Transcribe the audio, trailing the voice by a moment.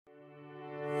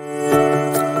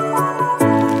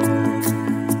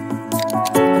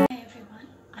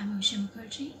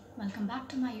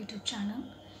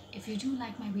If you do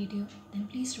like my video, then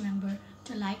please remember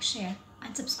to like, share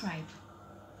and subscribe.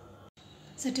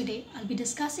 So today I'll be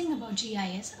discussing about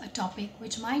GIS, a topic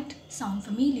which might sound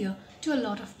familiar to a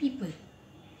lot of people.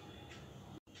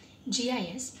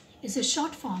 GIS is a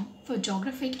short form for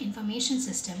Geographic Information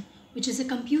System, which is a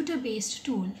computer-based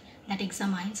tool that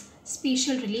examines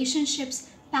spatial relationships,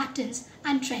 patterns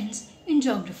and trends in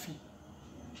geography.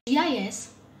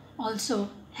 GIS also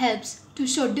helps to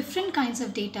show different kinds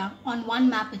of data on one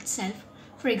map itself,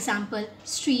 for example,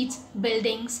 streets,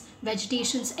 buildings,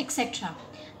 vegetations, etc.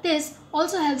 This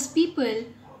also helps people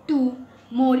to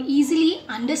more easily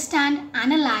understand,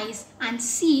 analyze and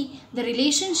see the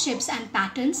relationships and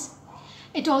patterns.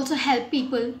 It also helps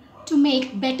people to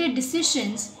make better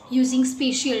decisions using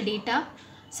spatial data,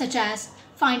 such as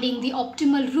finding the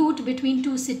optimal route between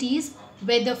two cities,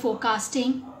 weather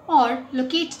forecasting, or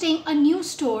locating a new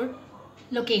store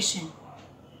location.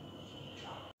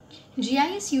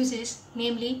 GIS uses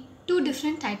namely two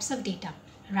different types of data,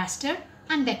 raster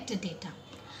and vector data.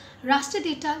 Raster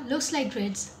data looks like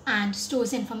grids and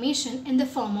stores information in the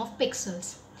form of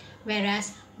pixels,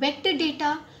 whereas vector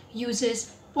data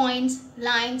uses points,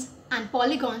 lines and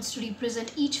polygons to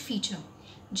represent each feature.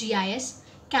 GIS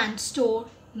can store,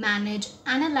 manage,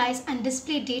 analyze and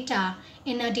display data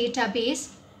in a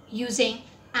database using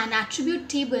an attribute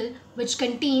table which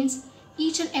contains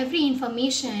each and every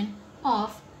information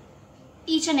of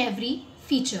each and every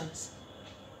features.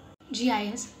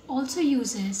 GIS also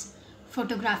uses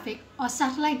photographic or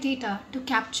satellite data to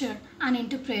capture and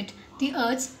interpret the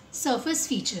Earth's surface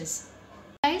features.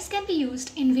 GIS can be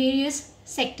used in various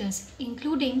sectors,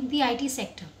 including the IT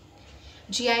sector.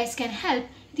 GIS can help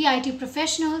the IT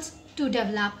professionals to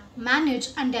develop, manage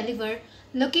and deliver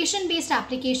location-based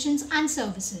applications and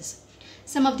services.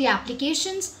 Some of the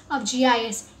applications of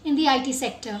GIS in the IT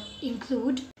sector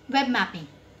include web mapping.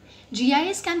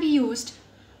 GIS can be used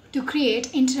to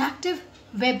create interactive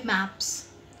web maps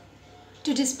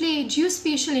to display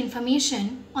geospatial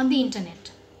information on the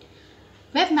internet.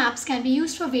 Web maps can be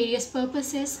used for various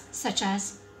purposes such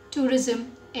as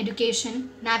tourism, education,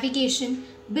 navigation,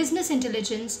 business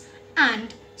intelligence,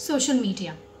 and social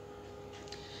media.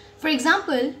 For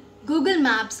example, Google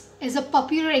Maps is a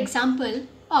popular example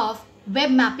of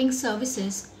web mapping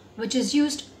services which is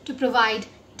used to provide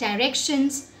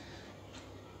directions,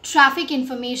 traffic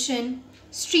information,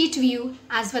 street view,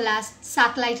 as well as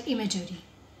satellite imagery.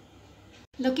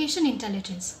 Location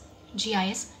intelligence.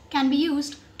 GIS can be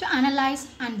used to analyze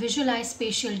and visualize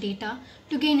spatial data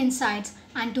to gain insights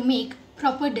and to make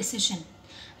proper decisions.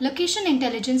 Location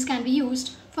intelligence can be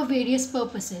used for various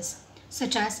purposes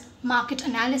such as market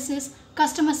analysis,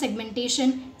 customer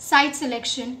segmentation, site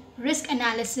selection, risk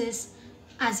analysis,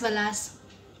 as well as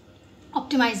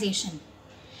optimization.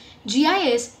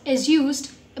 GIS is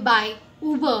used by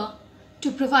Uber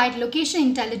to provide location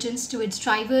intelligence to its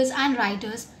drivers and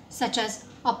riders such as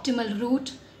optimal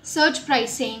route, surge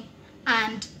pricing,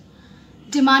 and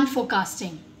demand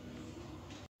forecasting.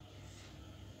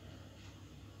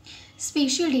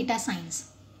 Spatial data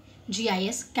science.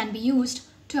 GIS can be used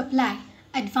to apply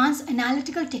advanced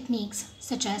analytical techniques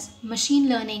such as machine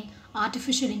learning,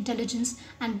 artificial intelligence,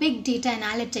 and big data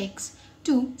analytics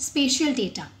to spatial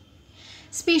data.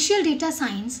 Spatial data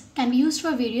science can be used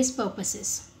for various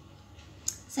purposes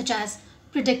such as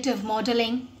predictive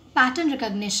modeling, pattern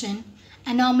recognition,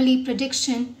 anomaly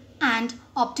prediction, and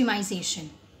optimization.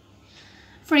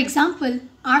 For example,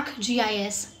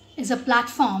 ArcGIS is a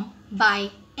platform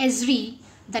by Esri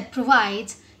that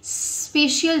provides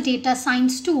spatial data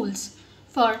science tools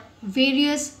for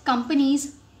various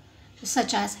companies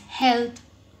such as health,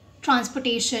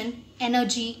 transportation,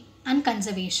 energy, and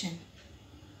conservation.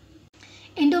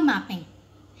 Indoor mapping.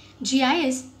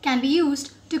 GIS can be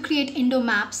used to create indoor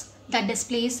maps that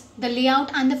displays the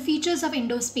layout and the features of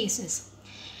indoor spaces.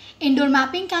 Indoor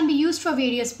mapping can be used for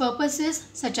various purposes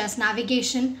such as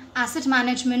navigation, asset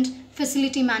management,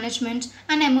 facility management,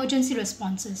 and emergency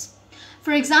responses.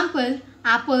 For example,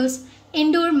 Apple's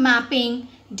indoor mapping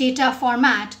data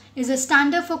format is a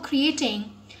standard for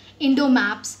creating indoor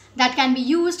maps that can be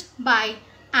used by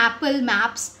Apple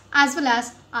Maps as well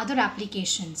as other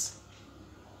applications.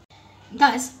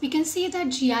 Thus, we can see that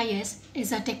GIS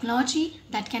is a technology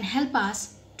that can help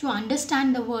us to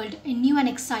understand the world in new and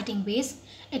exciting ways.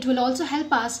 It will also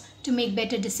help us to make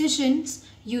better decisions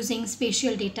using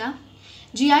spatial data.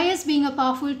 GIS, being a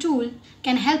powerful tool,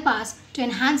 can help us to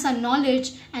enhance our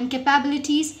knowledge and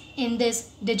capabilities in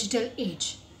this digital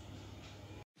age.